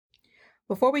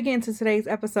Before we get into today's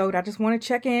episode, I just want to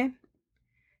check in.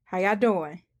 How y'all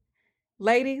doing?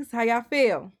 Ladies, how y'all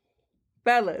feel?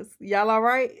 Fellas, y'all all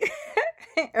right?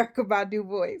 Erykah Badu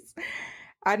voice.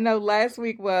 I know last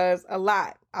week was a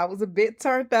lot. I was a bit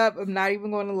turned up. I'm not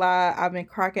even going to lie. I've been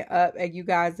cracking up at you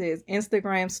guys'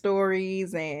 Instagram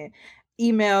stories and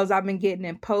emails I've been getting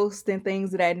and posts and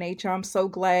things of that nature. I'm so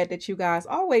glad that you guys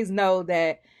always know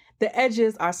that the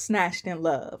edges are snatched in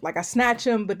love. Like I snatch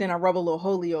them, but then I rub a little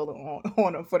holy oil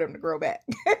on them for them to grow back.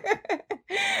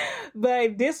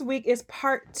 But this week is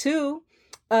part 2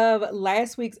 of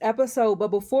last week's episode. But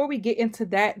before we get into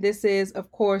that, this is,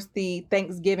 of course, the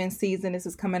Thanksgiving season. This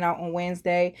is coming out on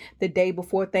Wednesday, the day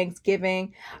before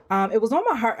Thanksgiving. It was on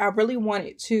my heart. I really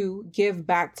wanted to give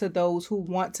back to those who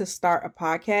want to start a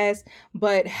podcast,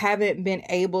 but haven't been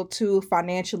able to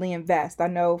financially invest. I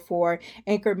know for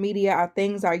Anchor Media, our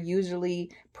things are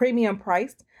usually premium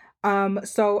priced.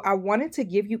 So I wanted to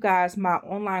give you guys my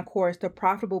online course, the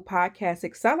Profitable Podcast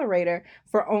Accelerator,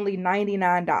 for only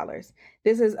 $99.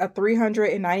 This is a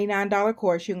 $399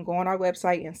 course. You can go on our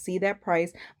website and see that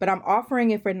price, but I'm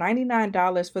offering it for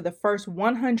 $99 for the first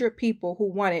 100 people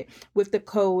who want it with the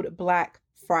code Black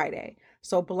Friday.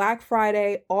 So Black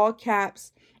Friday, all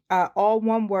caps, all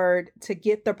one word, to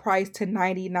get the price to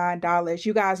 $99.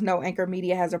 You guys know Anchor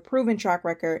Media has a proven track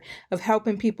record of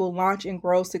helping people launch and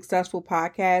grow successful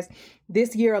podcasts.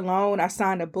 This year alone, I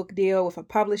signed a book deal with a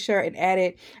publisher and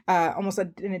added almost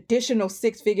an additional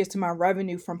 6 figures to my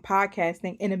revenue from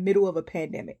podcasting in the middle of a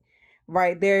pandemic.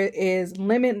 Right? There is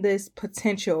limitless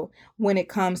potential when it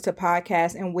comes to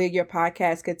podcasts and where your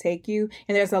podcast could take you.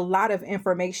 And there's a lot of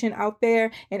information out there,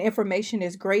 and information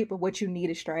is great, but what you need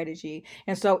is strategy.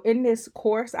 And so in this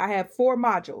course, I have 4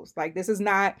 modules. Like, this is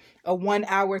not a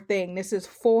 1-hour thing. This is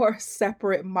 4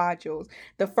 separate modules.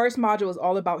 The first module is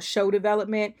all about show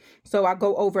development. So I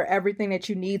go over everything that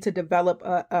you need to develop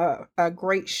a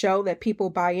great show that people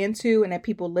buy into and that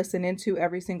people listen into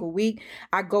every single week.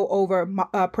 I go over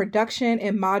production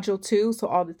in module 2, so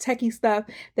all the techie stuff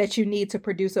that you need to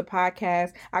produce a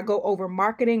podcast. I go over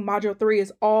marketing. Module 3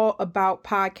 is all about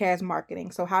podcast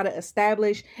marketing, so how to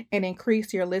establish and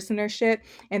increase your listenership.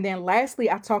 And then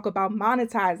lastly, I talk about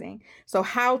monetizing, so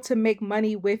how to make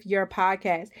money with your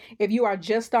podcast. If you are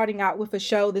just starting out with a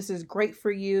show, this is great for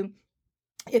you.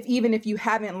 Even if you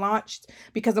haven't launched,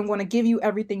 because I'm going to give you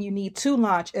everything you need to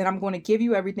launch, and I'm going to give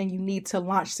you everything you need to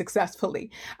launch successfully.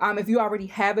 If you already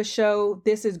have a show,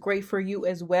 this is great for you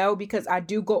as well, because I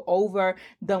do go over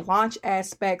the launch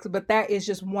aspects, but that is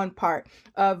just one part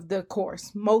of the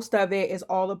course. Most of it is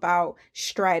all about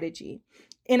strategy.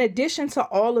 In addition to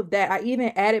all of that, I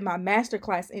even added my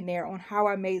masterclass in there on how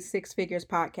I made 6 figures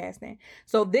podcasting.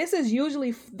 So this is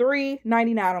usually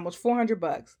 $399, almost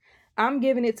 $400. I'm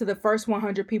giving it to the first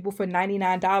 100 people for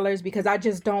 $99 because I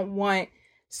just don't want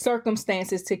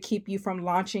circumstances to keep you from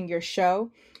launching your show.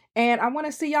 And I want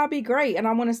to see y'all be great. And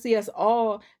I want to see us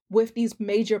all with these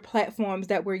major platforms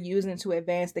that we're using to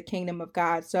advance the kingdom of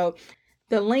God. So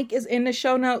the link is in the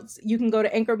show notes. You can go to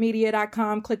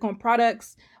anchormedia.com, click on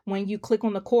products. When you click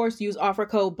on the course, use offer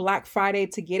code Black Friday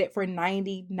to get it for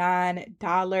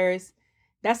 $99.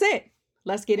 That's it.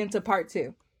 Let's get into part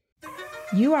 2.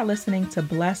 You are listening to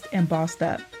Blessed and Bossed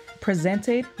Up,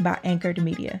 presented by Anchored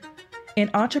Media, an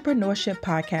entrepreneurship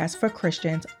podcast for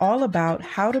Christians all about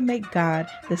how to make God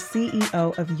the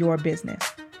CEO of your business.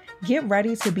 Get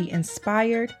ready to be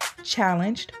inspired,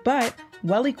 challenged, but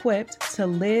well-equipped to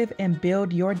live and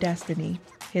build your destiny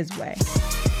His way.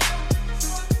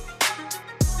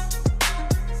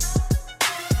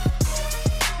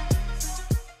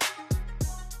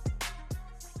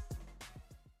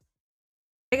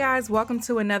 Hey guys, welcome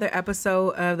to another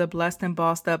episode of the Blessed and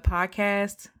Bossed Up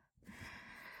podcast.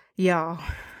 Y'all,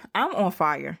 I'm on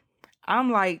fire.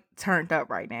 I'm like turned up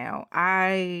right now.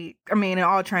 I mean, in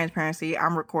all transparency,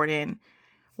 I'm recording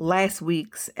last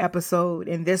week's episode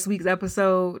and this week's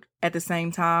episode at the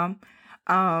same time.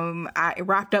 I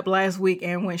wrapped up last week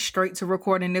and went straight to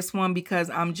recording this one because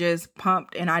I'm just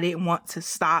pumped and I didn't want to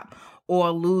stop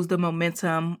or lose the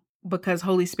momentum because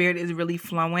Holy Spirit is really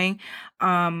flowing.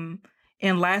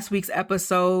 In last week's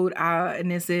episode, and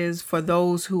this is for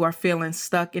those who are feeling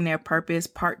stuck in their purpose,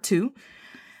 part 2.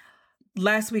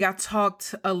 Last week, I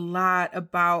talked a lot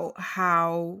about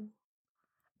how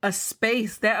a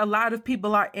space that a lot of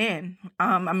people are in.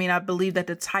 I believe that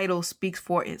the title speaks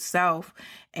for itself.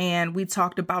 And we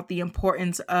talked about the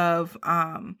importance of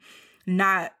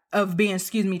being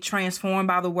transformed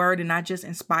by the word and not just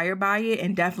inspired by it,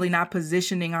 and definitely not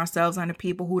positioning ourselves under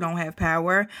people who don't have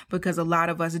power, because a lot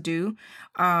of us do.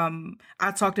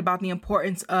 I talked about the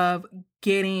importance of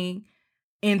getting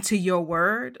into your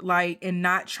word, like, and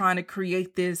not trying to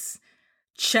create this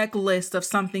checklist of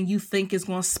something you think is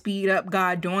going to speed up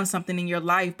God doing something in your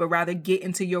life, but rather get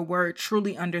into your word,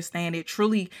 truly understand it,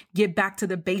 truly get back to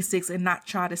the basics and not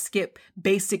try to skip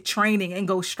basic training and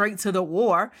go straight to the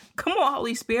war. Come on,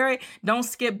 Holy Spirit. Don't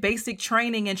skip basic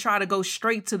training and try to go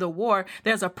straight to the war.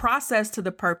 There's a process to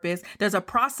the purpose. There's a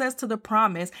process to the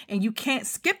promise, and you can't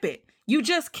skip it. You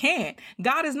just can't.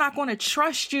 God is not going to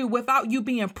trust you without you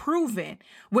being proven,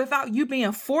 without you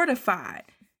being fortified.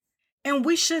 And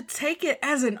we should take it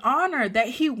as an honor that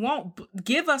he won't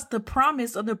give us the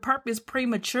promise or the purpose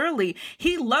prematurely.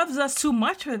 He loves us too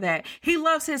much for that. He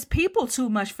loves his people too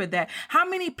much for that. How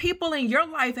many people in your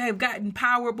life have gotten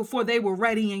power before they were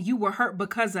ready and you were hurt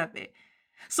because of it?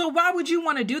 So why would you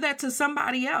want to do that to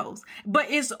somebody else? But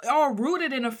it's all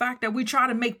rooted in the fact that we try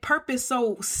to make purpose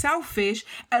so selfish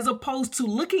as opposed to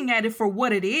looking at it for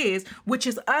what it is, which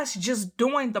is us just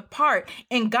doing the part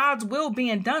and God's will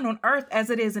being done on earth as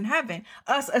it is in heaven,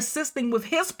 us assisting with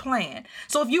his plan.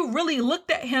 So if you really looked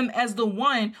at him as the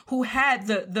one who had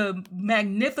the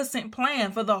magnificent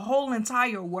plan for the whole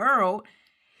entire world,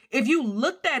 if you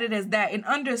looked at it as that and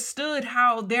understood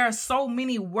how there are so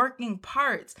many working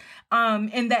parts,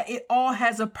 and that it all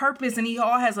has a purpose and he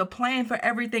all has a plan for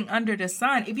everything under the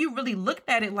sun, if you really looked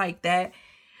at it like that,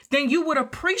 then you would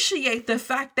appreciate the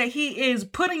fact that he is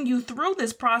putting you through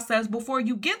this process before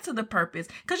you get to the purpose,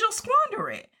 because you'll squander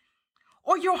it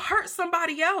or you'll hurt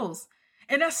somebody else.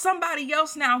 And that's somebody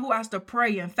else now who has to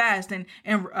pray and fast and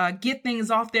get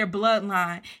things off their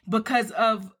bloodline because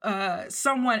of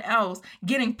someone else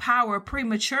getting power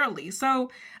prematurely.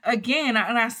 So again,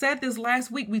 and I said this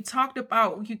last week, we talked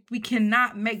about we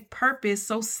cannot make purpose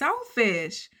so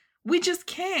selfish. We just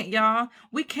can't, y'all.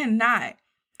 We cannot.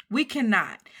 We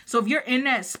cannot. So if you're in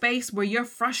that space where you're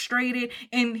frustrated,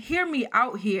 and hear me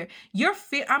out here,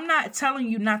 I'm not telling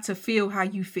you not to feel how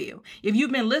you feel. If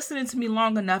you've been listening to me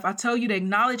long enough, I tell you to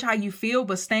acknowledge how you feel,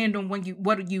 but stand on what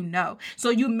you know. So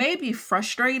you may be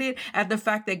frustrated at the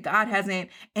fact that God hasn't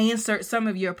answered some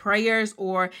of your prayers,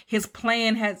 or his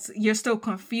plan you're still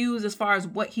confused as far as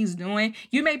what he's doing.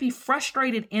 You may be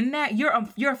frustrated in that.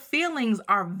 Your feelings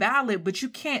are valid, but you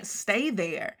can't stay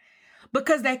there,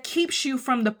 because that keeps you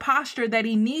from the posture that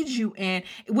he needs you in,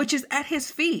 which is at his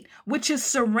feet, which is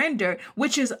surrender,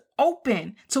 which is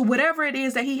open to whatever it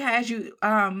is that he has you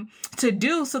to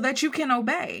do so that you can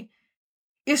obey.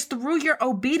 It's through your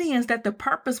obedience that the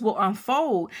purpose will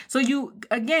unfold. So you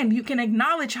can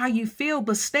acknowledge how you feel,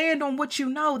 but stand on what you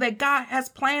know, that God has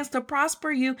plans to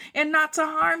prosper you and not to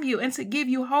harm you and to give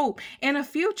you hope and a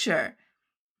future.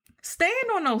 Stand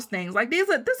on those things. Like this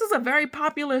is a very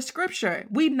popular scripture.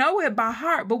 We know it by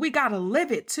heart, but we got to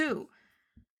live it too.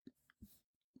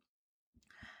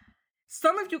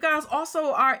 Some of you guys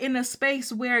also are in a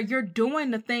space where you're doing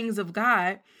the things of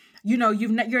God. You know,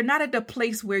 you're not at the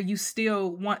place where you still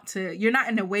want to, you're not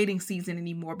in the waiting season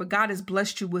anymore, but God has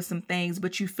blessed you with some things,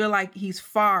 but you feel like he's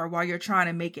far while you're trying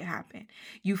to make it happen.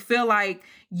 You feel like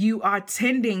you are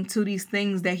tending to these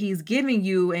things that he's giving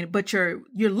you, but you're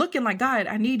looking like, God,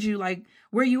 I need you. Like,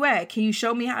 where you at? Can you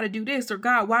show me how to do this? Or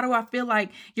God, why do I feel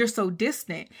like you're so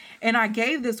distant? And I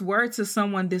gave this word to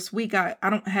someone this week. I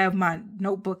don't have my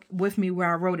notebook with me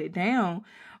where I wrote it down,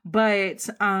 but,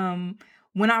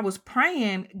 when I was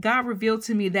praying, God revealed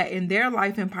to me that in their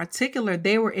life in particular,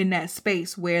 they were in that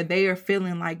space where they are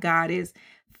feeling like God is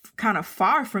kind of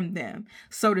far from them,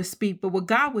 so to speak. But what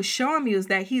God was showing me is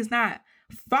that he's not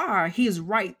far. He's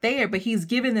right there, but he's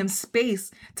giving them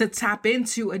space to tap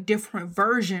into a different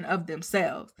version of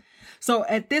themselves. So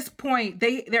at this point,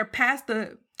 they're past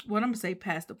the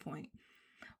point.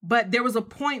 But there was a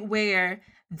point where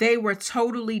they were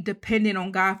totally dependent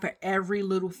on God for every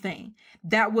little thing.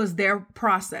 That was their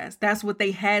process. That's what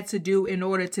they had to do in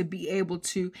order to be able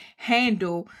to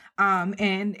handle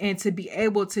and to be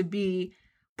able to be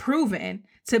proven,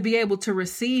 to be able to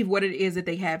receive what it is that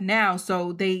they have now.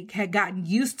 So they had gotten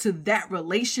used to that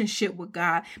relationship with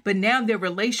God, but now their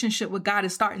relationship with God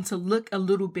is starting to look a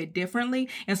little bit differently.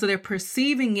 And so they're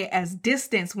perceiving it as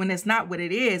distance when it's not what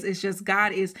it is. It's just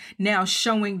God is now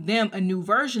showing them a new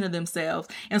version of themselves.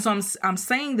 And so I'm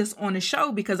saying this on the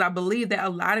show because I believe that a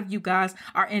lot of you guys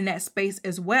are in that space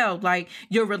as well. Like,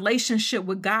 your relationship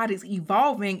with God is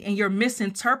evolving and you're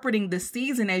misinterpreting the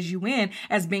season as you in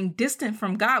as being distant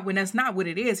from God when that's not what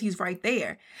it is. He's right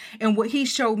there. And what he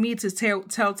showed me to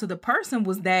tell to the person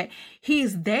was that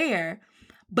he's there,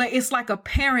 but it's like a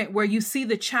parent where you see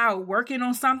the child working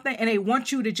on something and they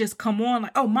want you to just come on,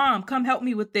 like, oh, mom, come help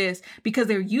me with this, because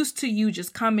they're used to you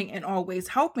just coming and always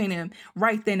helping them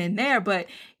right then and there. But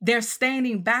they're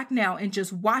standing back now and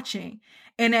just watching.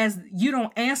 And as you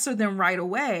don't answer them right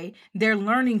away, they're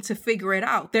learning to figure it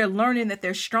out. They're learning that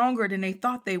they're stronger than they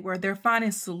thought they were. They're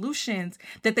finding solutions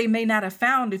that they may not have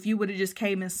found if you would have just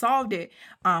came and solved it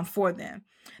for them.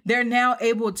 They're now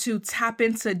able to tap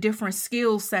into different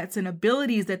skill sets and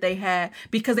abilities that they had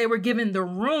because they were given the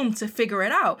room to figure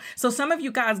it out. So some of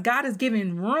you guys, God is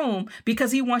giving room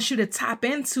because he wants you to tap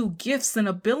into gifts and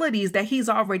abilities that he's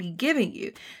already giving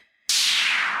you.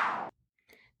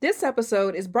 This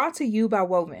episode is brought to you by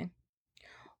Woven.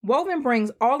 Woven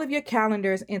brings all of your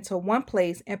calendars into one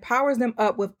place and powers them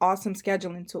up with awesome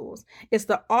scheduling tools. It's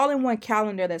the all-in-one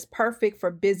calendar that's perfect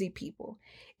for busy people.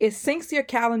 It syncs your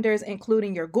calendars,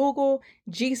 including your Google,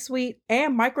 G Suite,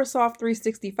 and Microsoft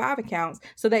 365 accounts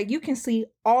so that you can see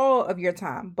all of your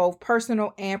time, both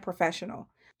personal and professional.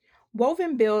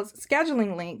 Woven builds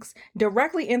scheduling links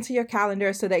directly into your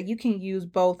calendar so that you can use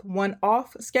both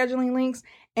one-off scheduling links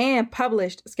and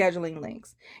published scheduling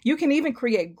links. You can even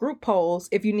create group polls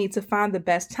if you need to find the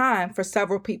best time for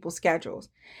several people's schedules.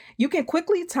 You can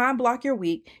quickly time block your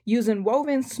week using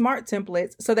Woven smart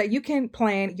templates so that you can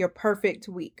plan your perfect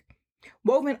week.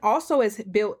 Woven also has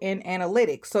built-in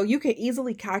analytics, so you can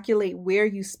easily calculate where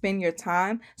you spend your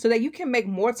time so that you can make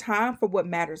more time for what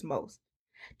matters most.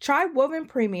 Try Woven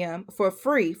Premium for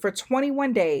free for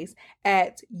 21 days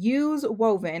at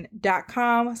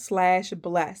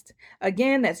usewoven.com/blessed.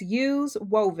 Again, that's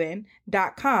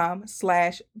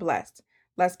usewoven.com/blessed.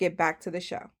 Let's get back to the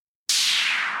show.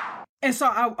 And so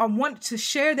I want to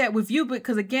share that with you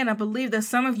because, again, I believe that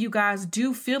some of you guys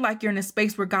do feel like you're in a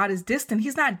space where God is distant.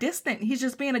 He's not distant. He's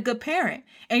just being a good parent,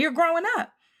 and you're growing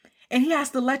up. And he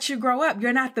has to let you grow up.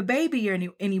 You're not the baby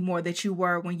anymore that you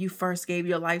were when you first gave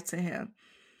your life to him.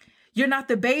 You're not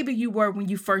the baby you were when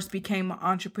you first became an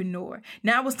entrepreneur.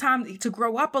 Now it's time to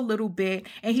grow up a little bit,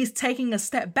 and he's taking a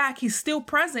step back. He's still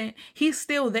present. He's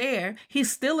still there. He's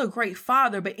still a great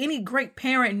father, but any great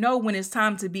parent knows when it's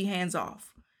time to be hands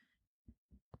off.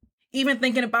 Even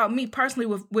thinking about me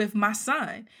personally with my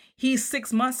son, he's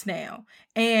 6 months now.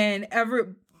 And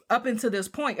up until this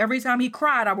point, every time he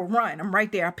cried, I would run. I'm right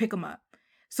there. I pick him up.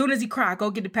 Soon as he cried,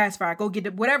 go get the pacifier, go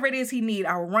get whatever it is he needs.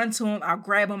 I'll run to him, I'll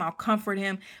grab him, I'll comfort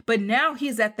him. But now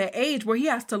he's at the age where he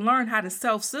has to learn how to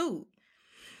self-soothe.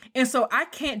 And so I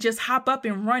can't just hop up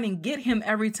and run and get him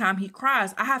every time he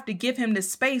cries. I have to give him the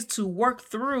space to work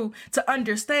through, to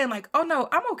understand like, oh no,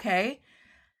 I'm okay.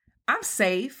 I'm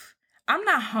safe. I'm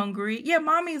not hungry. Yeah,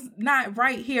 mommy's not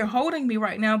right here holding me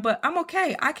right now, but I'm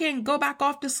okay. I can go back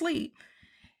off to sleep.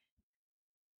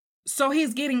 So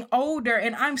he's getting older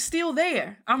and I'm still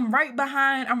there. I'm right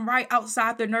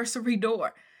outside the nursery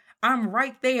door. I'm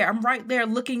right there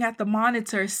looking at the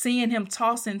monitor, seeing him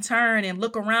toss and turn and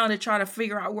look around and try to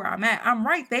figure out where I'm at. I'm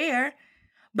right there,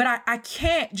 but I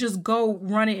can't just go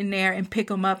run in there and pick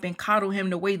him up and coddle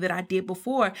him the way that I did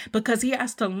before because he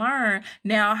has to learn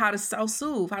now how to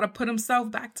self-soothe, how to put himself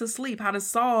back to sleep, how to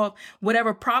solve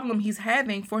whatever problem he's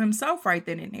having for himself right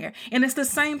then and there. And it's the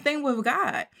same thing with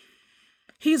God.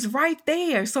 He's right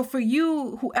there. So for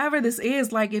you, whoever this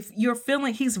is, like if you're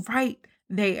feeling he's right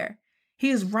there,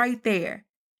 he's right there.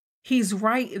 He's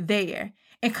right there.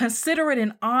 And consider it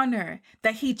an honor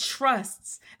that he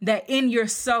trusts that in your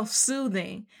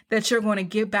self-soothing that you're going to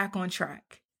get back on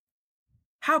track.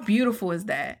 How beautiful is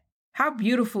that? How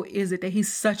beautiful is it that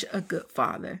he's such a good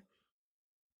father?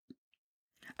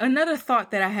 Another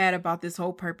thought that I had about this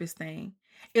whole purpose thing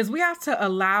is we have to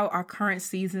allow our current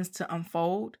seasons to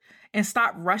unfold and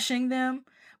stop rushing them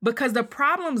because the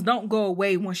problems don't go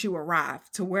away once you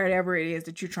arrive to wherever it is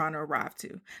that you're trying to arrive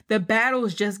to. The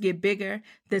battles just get bigger,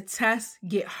 the tests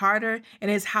get harder,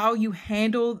 and it's how you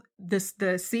handle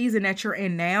the season that you're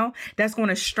in now that's going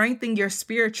to strengthen your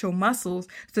spiritual muscles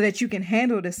so that you can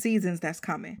handle the seasons that's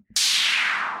coming.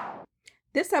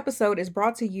 This episode is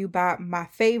brought to you by my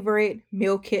favorite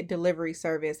meal kit delivery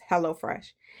service,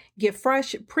 HelloFresh. Get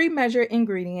fresh, pre-measured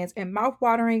ingredients and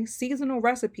mouth-watering seasonal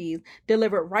recipes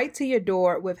delivered right to your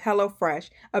door with HelloFresh,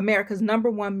 America's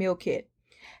 #1 meal kit.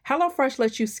 HelloFresh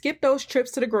lets you skip those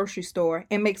trips to the grocery store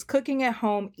and makes cooking at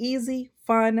home easy,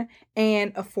 fun,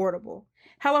 and affordable.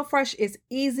 HelloFresh is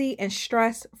easy and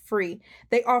stress-free.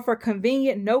 They offer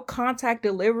convenient, no-contact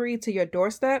delivery to your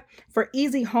doorstep for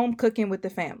easy home cooking with the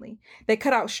family. They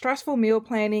cut out stressful meal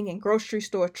planning and grocery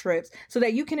store trips so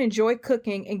that you can enjoy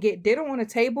cooking and get dinner on the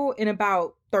table in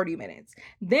about 30 minutes.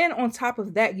 Then on top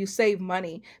of that, you save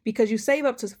money because you save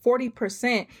up to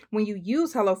 40% when you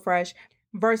use HelloFresh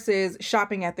versus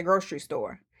shopping at the grocery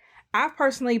store. I've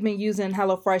personally been using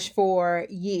HelloFresh for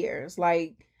years.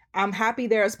 Like, I'm happy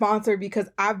they're a sponsor because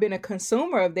I've been a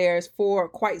consumer of theirs for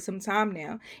quite some time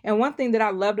now. And one thing that I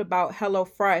loved about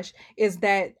HelloFresh is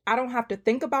that I don't have to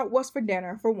think about what's for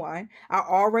dinner, for one. I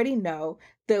already know.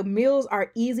 The meals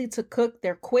are easy to cook.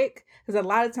 They're quick because a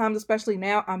lot of times, especially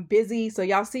now, I'm busy. So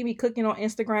y'all see me cooking on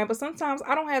Instagram, but sometimes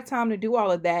I don't have time to do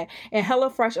all of that. And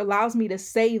HelloFresh allows me to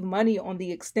save money on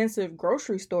the extensive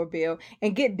grocery store bill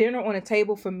and get dinner on a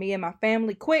table for me and my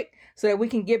family quick so that we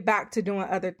can get back to doing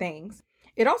other things.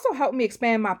 It also helped me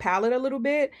expand my palate a little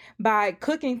bit by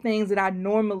cooking things that I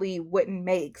normally wouldn't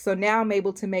make. So now I'm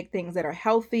able to make things that are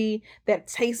healthy, that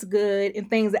taste good, and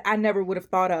things that I never would have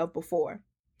thought of before.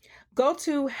 Go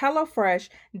to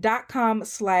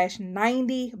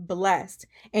HelloFresh.com/90blessed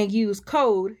and use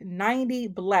code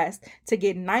 90blessed to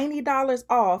get $90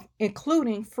 off,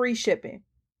 including free shipping.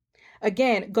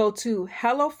 Again, go to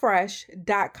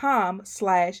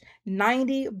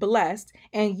HelloFresh.com/90blessed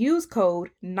and use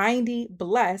code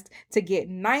 90blessed to get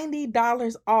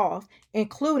 $90 off,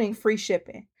 including free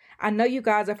shipping. I know you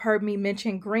guys have heard me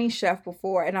mention Green Chef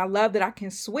before, and I love that I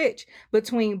can switch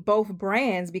between both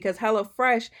brands because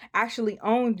HelloFresh actually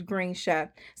owned Green Chef.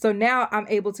 So now I'm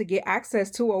able to get access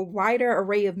to a wider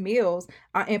array of meals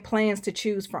and plans to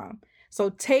choose from. So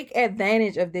take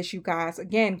advantage of this, you guys.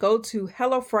 Again, go to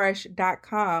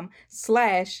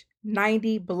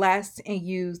HelloFresh.com/90blessed and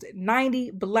use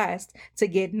 90blessed to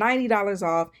get $90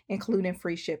 off, including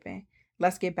free shipping.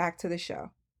 Let's get back to the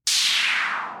show.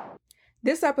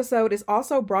 This episode is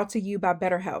also brought to you by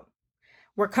BetterHelp.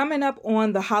 We're coming up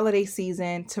on the holiday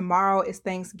season. Tomorrow is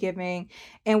Thanksgiving.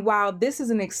 And while this is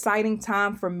an exciting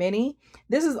time for many,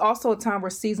 this is also a time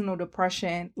where seasonal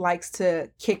depression likes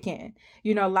to kick in.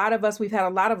 You know, a lot of us, we've had a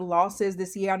lot of losses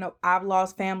this year. I know I've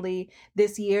lost family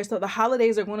this year. So the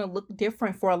holidays are going to look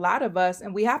different for a lot of us.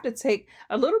 And we have to take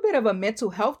a little bit of a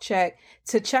mental health check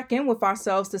to check in with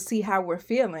ourselves to see how we're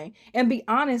feeling and be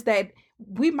honest that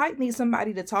we might need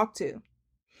somebody to talk to.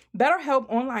 BetterHelp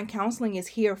Online Counseling is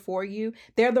here for you.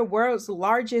 They're the world's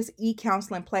largest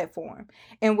e-counseling platform.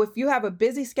 And if you have a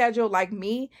busy schedule like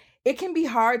me, it can be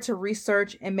hard to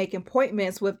research and make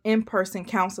appointments with in-person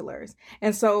counselors.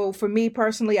 And so for me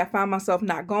personally, I found myself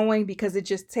not going because it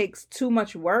just takes too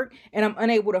much work and I'm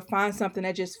unable to find something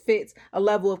that just fits a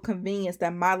level of convenience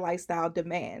that my lifestyle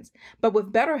demands. But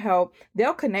with BetterHelp,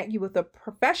 they'll connect you with a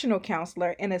professional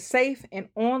counselor in a safe and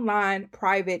online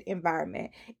private environment.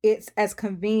 It's as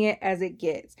convenient as it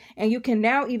gets. And you can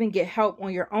now even get help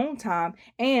on your own time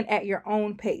and at your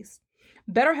own pace.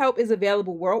 BetterHelp is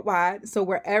available worldwide, so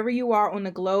wherever you are on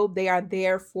the globe, they are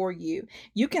there for you.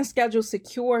 You can schedule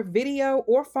secure video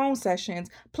or phone sessions,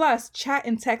 plus chat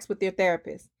and text with your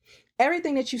therapist.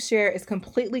 Everything that you share is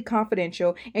completely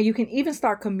confidential, and you can even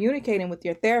start communicating with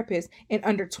your therapist in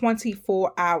under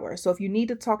 24 hours. So if you need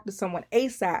to talk to someone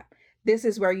ASAP, this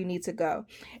is where you need to go.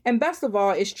 And best of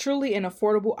all, it's truly an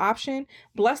affordable option.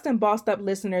 Blessed and Bossed Up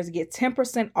listeners get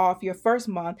 10% off your first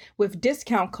month with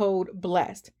discount code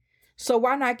BLESSED. So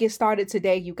why not get started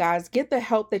today, you guys? Get the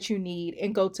help that you need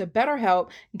and go to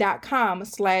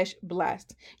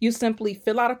betterhelp.com/blessed. You simply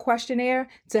fill out a questionnaire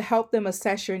to help them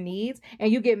assess your needs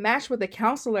and you get matched with a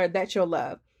counselor that you'll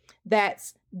love.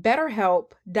 That's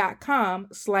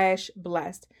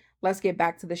betterhelp.com/blessed. Let's get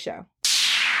back to the show.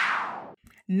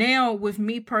 Now, with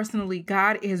me personally,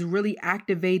 God is really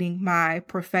activating my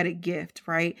prophetic gift,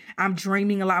 right? I'm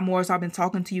dreaming a lot more. So I've been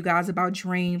talking to you guys about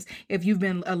dreams. If you've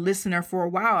been a listener for a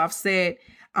while, I've said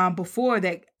before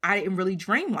that I didn't really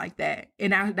dream like that.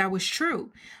 And that was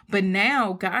true. But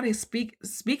now God is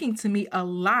speaking to me a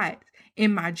lot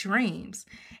in my dreams.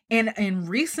 And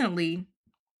recently,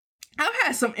 I've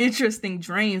had some interesting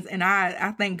dreams, and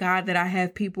I thank God that I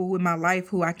have people in my life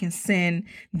who I can send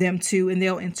them to and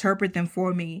they'll interpret them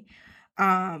for me.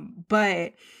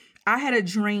 But I had a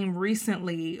dream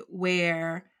recently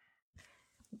where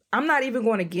I'm not even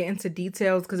going to get into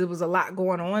details because it was a lot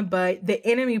going on, but the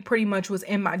enemy pretty much was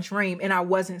in my dream and I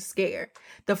wasn't scared.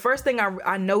 The first thing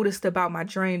I noticed about my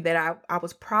dream that I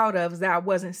was proud of is that I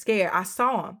wasn't scared. I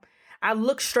saw him. I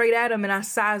looked straight at him and I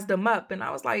sized him up and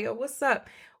I was like, yo, what's up?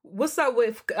 What's up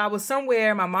with, I was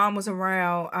somewhere, my mom was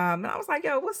around, and I was like,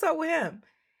 yo, what's up with him?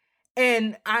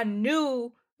 And I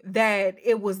knew that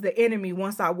it was the enemy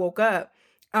once I woke up.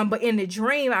 But in the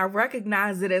dream, I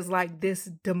recognized it as like this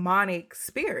demonic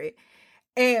spirit.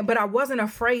 But I wasn't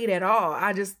afraid at all.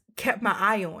 I just kept my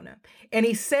eye on him. And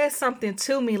he said something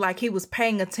to me like he was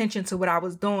paying attention to what I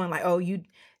was doing. Like, oh,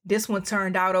 this one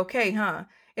turned out okay, huh?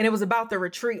 And it was about the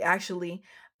retreat, actually.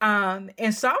 And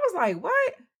so I was like,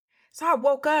 what? So I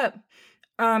woke up,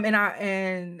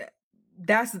 and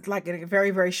that's like a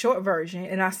very, very short version.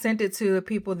 And I sent it to the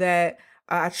people that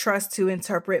I trust to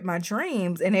interpret my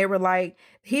dreams. And they were like,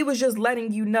 he was just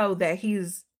letting you know that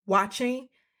he's watching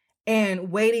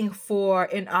and waiting for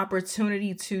an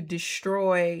opportunity to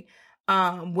destroy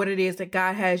what it is that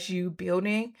God has you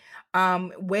building.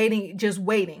 Waiting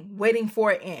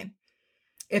for it in,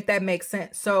 if that makes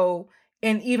sense. So,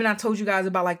 and even I told you guys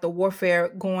about like the warfare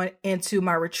going into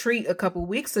my retreat a couple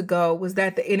weeks ago, was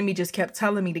that the enemy just kept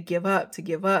telling me to give up, to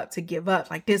give up, to give up.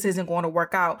 Like, this isn't going to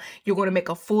work out. You're going to make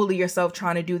a fool of yourself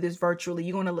trying to do this virtually.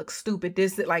 You're going to look stupid.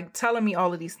 This, like, telling me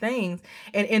all of these things.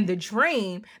 And in the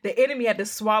dream, the enemy had to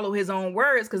swallow his own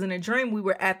words, because in the dream we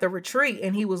were at the retreat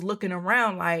and he was looking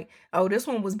around like, oh, this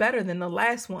one was better than the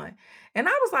last one. And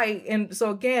I was like, and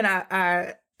so again,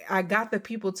 I got the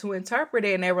people to interpret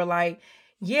it, and they were like,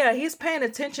 yeah, he's paying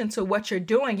attention to what you're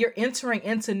doing. You're entering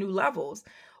into new levels.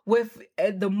 With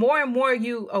the more and more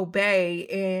you obey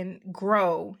and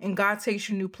grow and God takes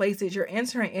you new places, you're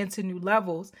entering into new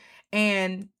levels.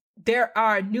 And there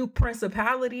are new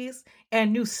principalities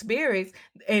and new spirits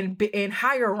and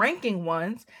higher ranking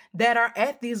ones that are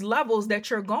at these levels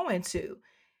that you're going to.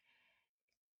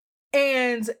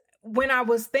 And when I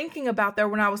was thinking about that,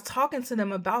 when I was talking to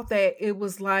them about that, it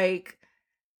was like,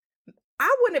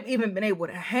 I wouldn't have even been able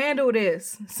to handle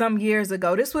this some years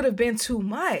ago. This would have been too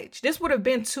much.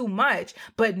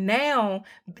 But now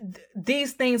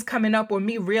these things coming up, or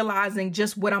me realizing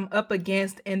just what I'm up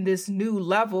against in this new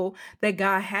level that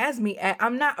God has me at,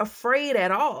 I'm not afraid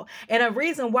at all. And a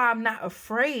reason why I'm not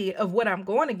afraid of what I'm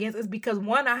going against is because,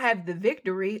 one, I have the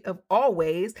victory of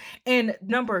always. And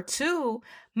number two,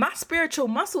 my spiritual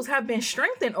muscles have been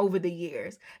strengthened over the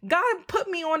years. God put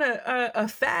me on a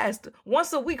fast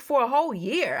once a week for a whole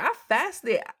year. I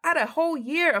fasted. I had a whole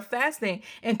year of fasting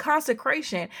and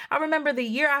consecration. I remember the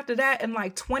year after that, in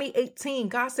like 2018,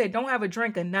 God said, don't have a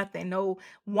drink of nothing. No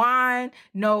wine,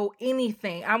 no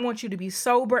anything. I want you to be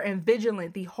sober and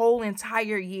vigilant the whole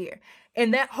entire year.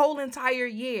 And that whole entire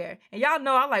year, and y'all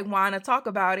know I like wine to talk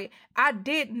about it, I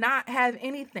did not have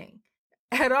anything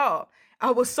at all. I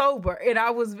was sober and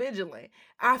I was vigilant.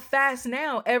 I fast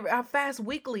now. I fast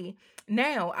weekly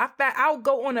now. I'll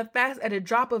go on a fast at a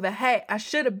drop of a hat. I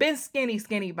should have been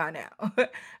skinny by now.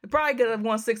 Probably could have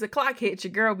won 6 o'clock hit.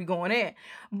 Your girl be going in.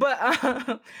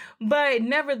 But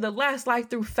nevertheless,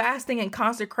 like, through fasting and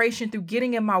consecration, through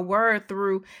getting in my word,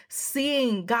 through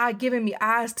seeing God giving me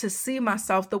eyes to see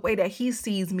myself the way that he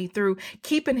sees me, through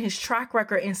keeping his track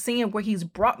record and seeing where he's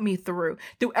brought me through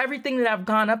everything that I've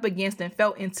gone up against and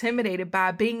felt intimidated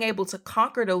by, being able to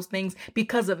conquer those things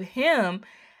because of him.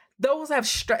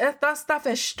 That stuff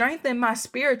has strengthened my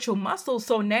spiritual muscles.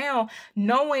 So now,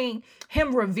 knowing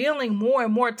him revealing more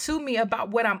and more to me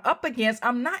about what I'm up against,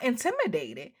 I'm not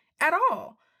intimidated at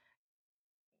all.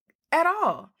 At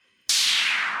all.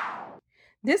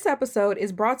 This episode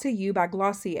is brought to you by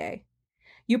Glossier.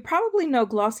 You probably know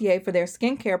Glossier for their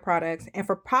skincare products and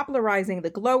for popularizing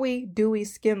the glowy, dewy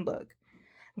skin look.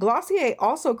 Glossier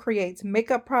also creates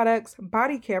makeup products,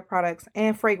 body care products,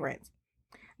 and fragrance.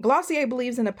 Glossier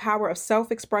believes in the power of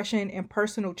self-expression and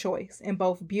personal choice in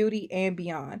both beauty and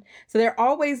beyond. So they're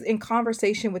always in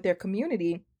conversation with their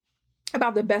community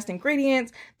about the best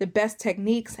ingredients, the best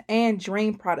techniques, and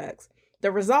dream products.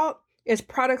 The result is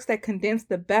products that condense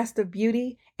the best of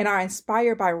beauty and are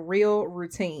inspired by real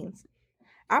routines.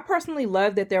 I personally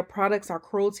love that their products are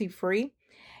cruelty-free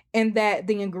and that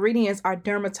the ingredients are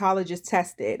dermatologist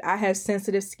tested. I have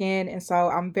sensitive skin, and so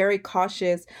I'm very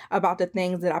cautious about the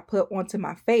things that I put onto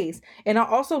my face. And I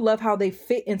also love how they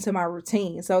fit into my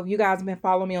routine. So if you guys have been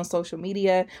following me on social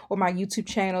media or my YouTube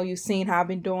channel, you've seen how I've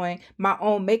been doing my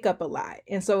own makeup a lot.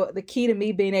 And so the key to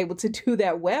me being able to do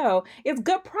that well is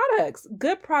good products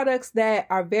that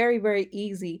are very, very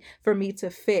easy for me to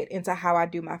fit into how I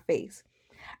do my face.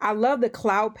 I love the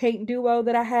Cloud Paint Duo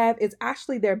that I have. It's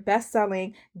actually their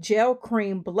best-selling gel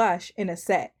cream blush in a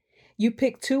set. You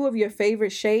pick 2 of your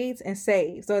favorite shades and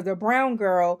save. So as a brown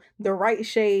girl, the right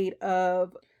shade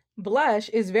of blush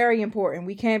is very important.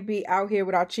 We can't be out here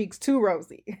with our cheeks too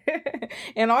rosy.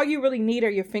 And all you really need are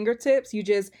your fingertips. You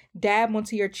just dab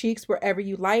onto your cheeks wherever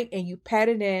you like, and you pat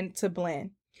it in to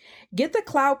blend. Get the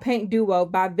Cloud Paint Duo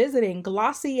by visiting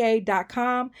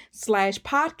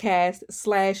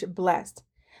glossier.com/podcast/blessed.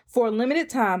 For a limited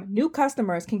time, new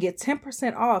customers can get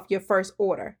 10% off your first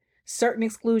order. Certain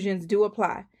exclusions do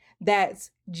apply.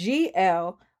 That's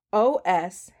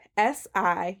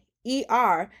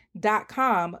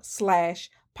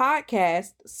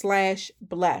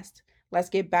glossier.com/podcast/blessed. Let's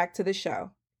get back to the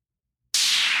show.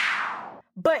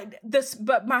 But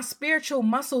my spiritual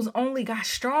muscles only got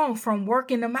strong from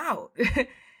working them out.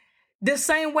 The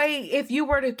same way, if you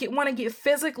were to want to get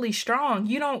physically strong,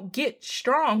 you don't get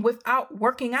strong without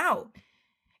working out.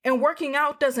 And working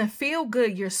out doesn't feel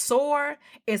good. You're sore.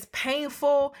 It's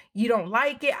painful. You don't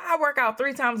like it. I work out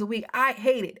 3 times a week. I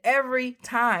hate it every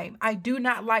time. I do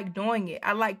not like doing it.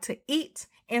 I like to eat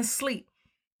and sleep.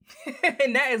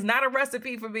 And that is not a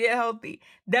recipe for being healthy.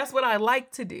 That's what I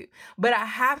like to do. But I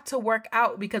have to work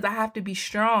out because I have to be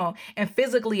strong and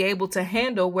physically able to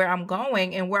handle where I'm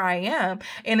going and where I am.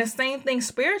 And the same thing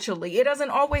spiritually. It doesn't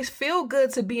always feel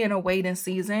good to be in a waiting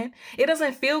season. It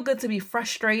doesn't feel good to be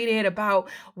frustrated about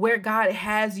where God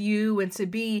has you and to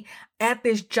be at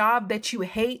this job that you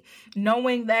hate,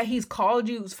 knowing that He's called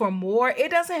you for more.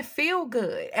 It doesn't feel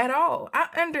good at all. I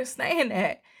understand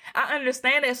that.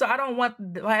 So I don't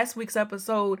want last week's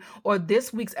episode or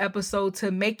this week's episode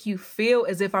to make you feel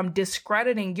as if I'm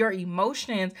discrediting your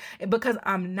emotions, because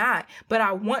I'm not. But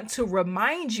I want to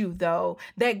remind you, though,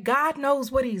 that God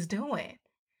knows what He's doing.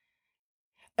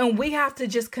 And we have to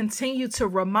just continue to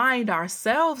remind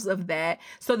ourselves of that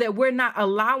so that we're not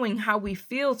allowing how we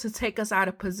feel to take us out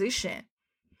of position.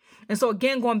 And so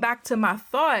again, going back to my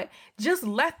thought, just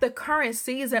let the current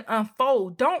season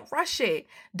unfold. Don't rush it.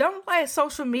 Don't let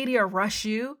social media rush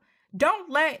you. Don't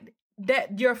let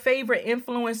that your favorite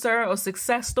influencer or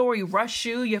success story rush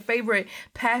you, your favorite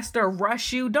pastor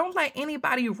rush you. Don't let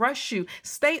anybody rush you.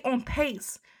 Stay on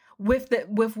pace with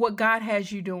what God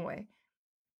has you doing.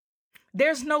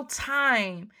 There's no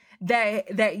time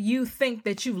that you think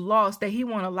that you've lost that He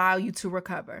won't allow you to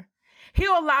recover.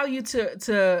 He'll allow you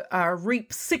to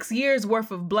reap 6 years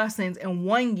worth of blessings in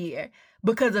 1 year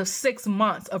because of 6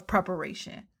 months of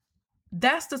preparation.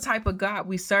 That's the type of God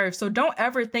we serve. So don't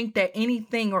ever think that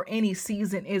anything or any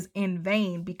season is in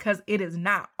vain, because it is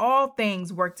not. All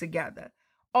things work together.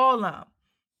 All of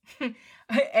them.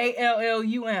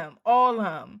 ALLUM. All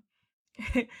of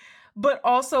them. But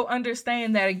also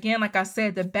understand that, again, like I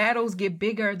said, the battles get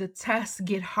bigger, the tests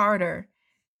get harder.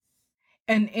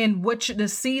 And in the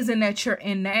season that you're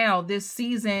in now, this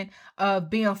season of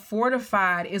being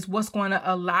fortified is what's going to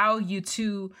allow you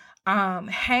to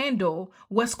handle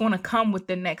what's going to come with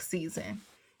the next season.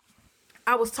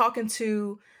 I was talking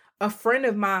to a friend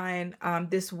of mine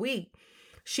this week.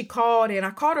 She called, and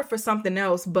I called her for something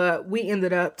else, but we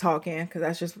ended up talking because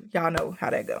that's just, y'all know how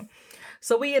that go.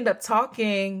 So we ended up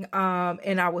talking,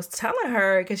 and I was telling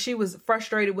her, because she was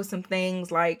frustrated with some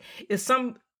things, like it's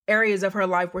some areas of her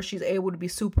life where she's able to be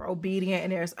super obedient,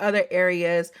 and there's other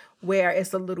areas where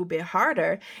it's a little bit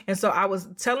harder. And so I was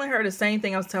telling her the same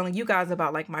thing I was telling you guys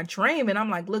about, like, my dream. And I'm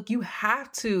like, look, you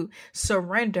have to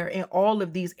surrender in all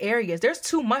of these areas. There's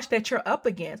too much that you're up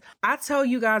against. I tell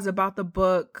you guys about the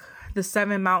book, The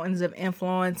 7 Mountains of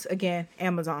Influence. Again,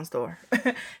 Amazon store.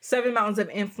 7 Mountains of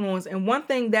Influence. And one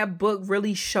thing that book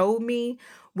really showed me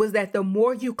was that the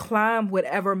more you climb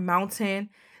whatever mountain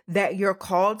that you're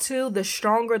called to, the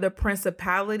stronger the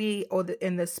principality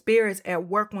and the spirits at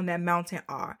work on that mountain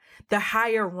are. The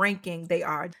higher ranking they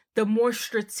are, the more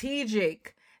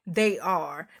strategic they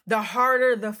are, the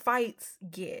harder the fights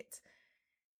get.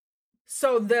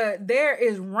 So there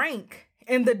is rank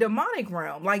in the demonic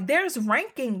realm. Like, there's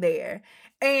ranking there.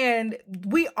 And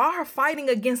we are fighting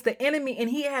against the enemy, and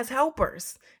he has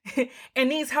helpers.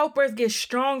 And these helpers get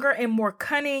stronger and more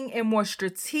cunning and more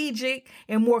strategic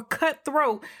and more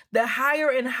cutthroat the higher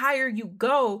and higher you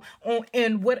go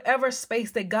in whatever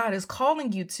space that God is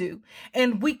calling you to.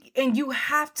 And you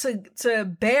have to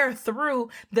bear through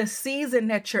the season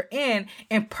that you're in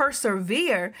and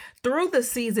persevere through the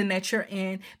season that you're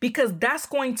in, because that's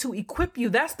going to equip you.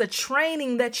 That's the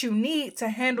training that you need to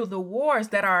handle the wars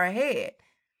that are ahead.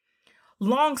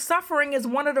 Long suffering is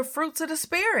one of the fruits of the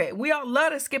Spirit. We all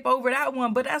love to skip over that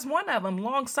one, but that's one of them.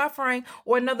 Long suffering,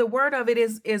 or another word of it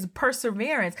is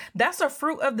perseverance. That's a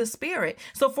fruit of the Spirit.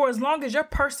 So for as long as you're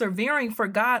persevering for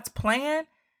God's plan,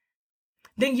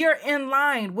 then you're in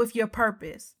line with your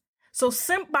purpose. So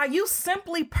by you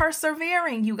simply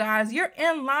persevering, you guys, you're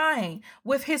in line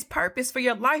with His purpose for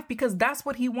your life, because that's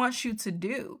what He wants you to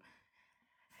do.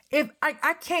 If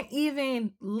I can't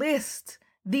even list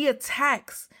the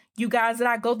attacks, you guys, that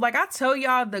I go, like, I tell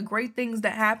y'all the great things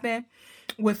that happen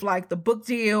with, like, the book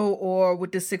deal or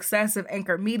with the success of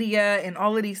Anchor Media and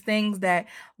all of these things that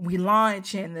we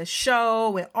launch and the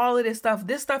show and all of this stuff.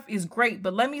 This stuff is great,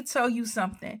 but let me tell you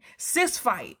something. Sis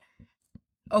fight.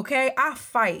 Okay? I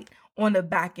fight on the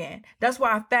back end. That's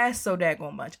why I fast so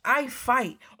daggone much. I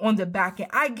fight on the back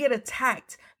end. I get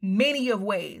attacked many of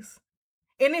ways.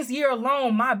 In this year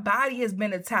alone, my body has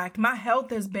been attacked. My health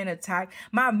has been attacked.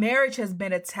 My marriage has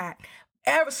been attacked.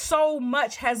 So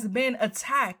much has been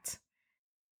attacked.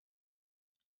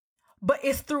 But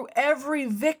it's through every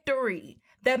victory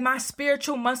that my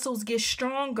spiritual muscles get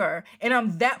stronger, and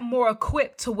I'm that more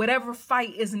equipped to whatever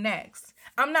fight is next.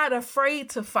 I'm not afraid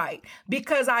to fight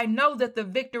because I know that the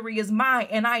victory is mine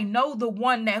and I know the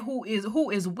one that who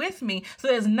is with me. So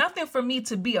there's nothing for me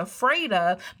to be afraid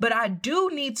of, but I do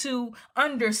need to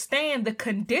understand the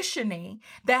conditioning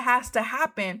that has to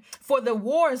happen for the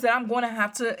wars that I'm going to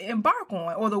have to embark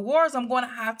on, or the wars I'm going to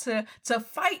have to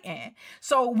fight in.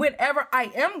 So whenever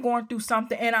I am going through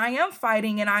something and I am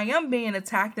fighting and I am being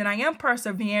attacked and I am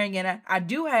persevering and I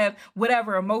do have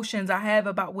whatever emotions I have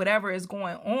about whatever is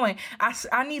going on,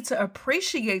 I need to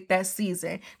appreciate that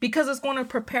season because it's going to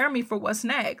prepare me for what's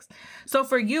next. So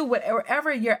for you,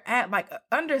 wherever you're at, like,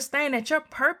 understand that your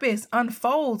purpose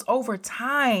unfolds over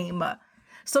time.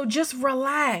 So just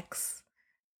relax.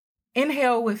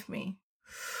 Inhale with me.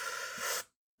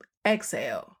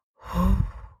 Exhale.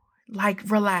 Like,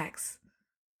 relax.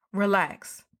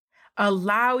 Relax.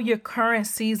 Allow your current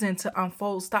season to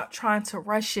unfold. Stop trying to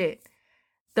rush it.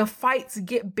 The fights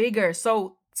get bigger.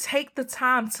 So take the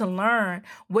time to learn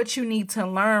what you need to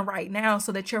learn right now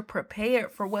so that you're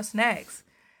prepared for what's next.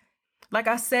 Like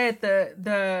I said,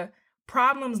 the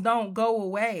problems don't go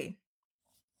away.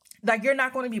 Like, you're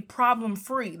not going to be problem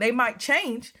free. They might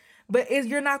change, but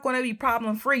you're not going to be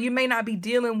problem free. You may not be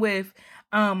dealing with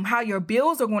how your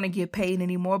bills are going to get paid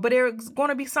anymore, but there's going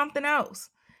to be something else.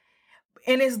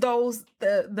 And it's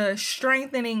the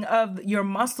strengthening of your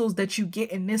muscles that you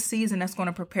get in this season that's going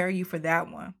to prepare you for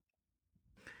that one.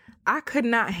 I could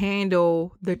not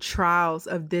handle the trials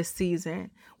of this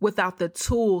season without the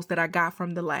tools that I got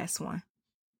from the last one.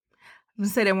 I'm going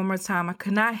to say that one more time. I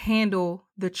could not handle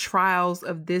the trials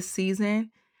of this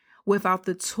season without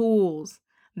the tools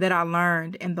that I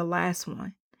learned in the last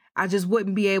one. I just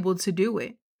wouldn't be able to do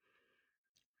it.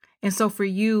 And so for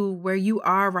you, where you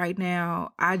are right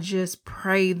now, I just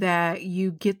pray that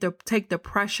you take the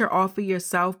pressure off of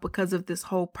yourself because of this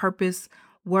whole purpose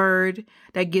word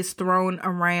that gets thrown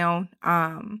around.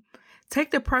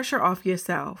 Take the pressure off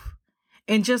yourself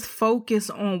and just focus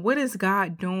on what is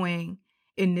God doing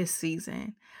in this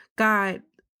season. God,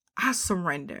 I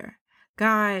surrender.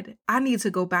 God, I need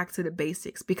to go back to the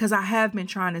basics because I have been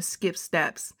trying to skip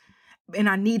steps. And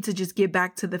I need to just get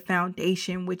back to the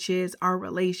foundation, which is our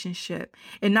relationship,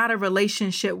 and not a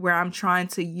relationship where I'm trying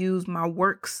to use my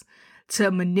works to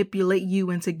manipulate you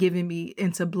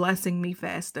into blessing me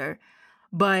faster,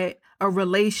 but a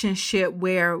relationship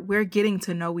where we're getting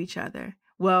to know each other.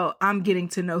 Well, I'm getting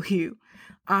to know you,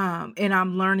 and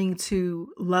I'm learning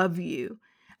to love you.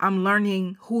 I'm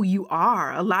learning who you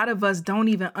are. A lot of us don't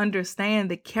even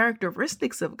understand the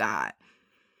characteristics of God.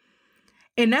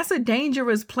 And that's a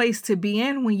dangerous place to be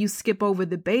in when you skip over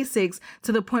the basics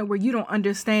to the point where you don't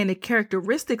understand the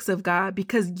characteristics of God,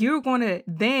 because you're going to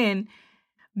then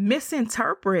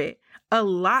misinterpret a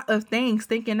lot of things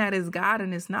thinking that it's God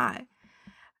and it's not.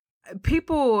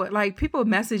 People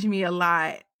message me a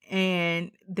lot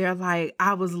and they're like,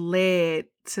 I was led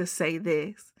to say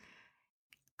this.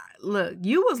 Look,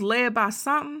 you was led by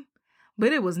something,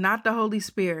 but it was not the Holy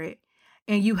Spirit.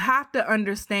 And you have to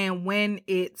understand when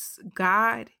it's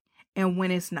God and when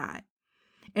it's not.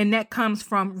 And that comes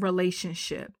from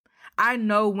relationship. I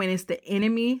know when it's the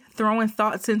enemy throwing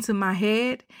thoughts into my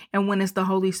head and when it's the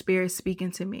Holy Spirit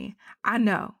speaking to me. I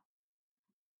know.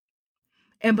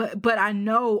 But I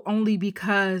know only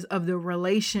because of the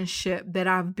relationship that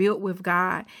I've built with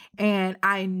God. And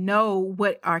I know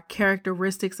what are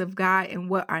characteristics of God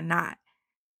and what are not.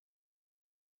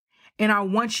 And I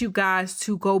want you guys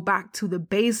to go back to the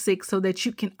basics so that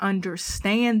you can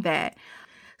understand that,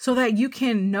 so that you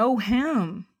can know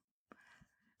him,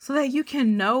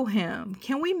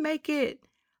 Can we make it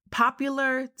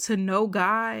popular to know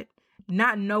God,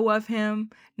 not know of him,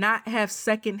 not have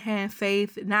secondhand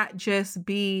faith, not just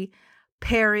be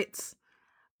parrots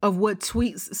of what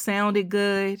tweets sounded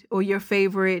good or your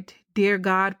favorite Dear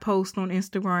God post on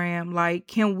Instagram? Like,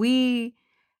 can we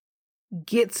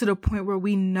get to the point where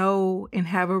we know and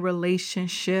have a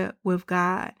relationship with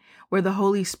God, where the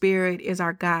Holy Spirit is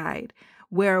our guide,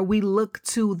 where we look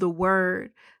to the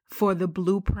word for the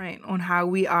blueprint on how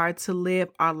we are to live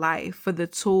our life, for the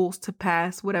tools to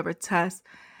pass whatever test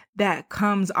that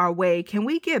comes our way? Can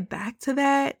we get back to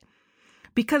that?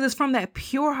 Because it's from that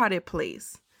pure-hearted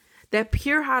place. That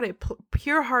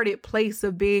pure-hearted place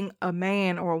of being a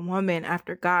man or a woman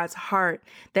after God's heart,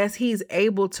 that he's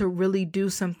able to really do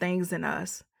some things in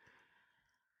us.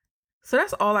 So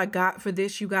that's all I got for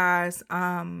this, you guys.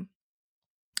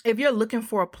 If you're looking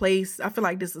for a place, I feel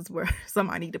like this is where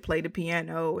somebody need to play the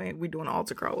piano and we're doing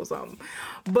altar call or something.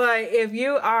 But if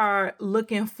you are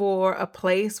looking for a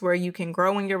place where you can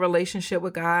grow in your relationship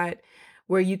with God,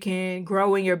 where you can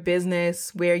grow in your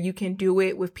business, where you can do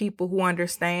it with people who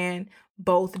understand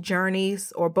both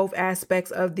journeys or both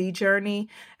aspects of the journey.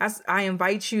 I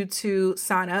invite you to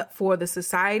sign up for the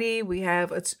society. We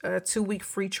have a 2-week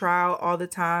free trial all the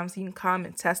time, so you can come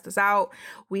and test us out.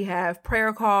 We have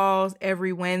prayer calls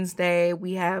every Wednesday.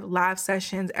 We have live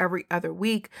sessions every other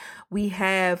week. We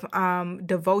have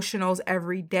devotionals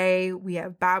every day. We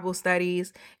have Bible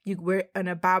studies. We're in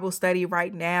a Bible study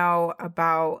right now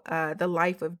about the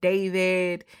life of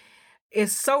David.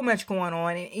 It's so much going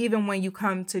on. And even when you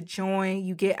come to join,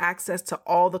 you get access to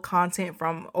all the content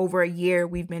from over a year.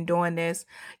 We've been doing this.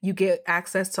 You get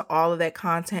access to all of that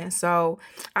content. So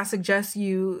I suggest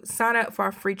you sign up for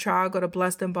our free trial. Go to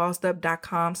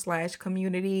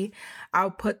blessedandbossedup.com/community. I'll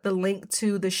put the link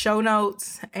to the show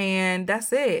notes, and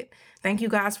that's it. Thank you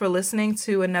guys for listening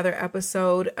to another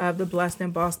episode of the Blessed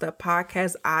and Bossed Up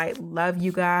podcast. I love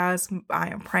you guys.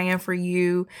 I am praying for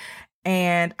you,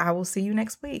 and I will see you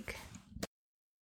next week.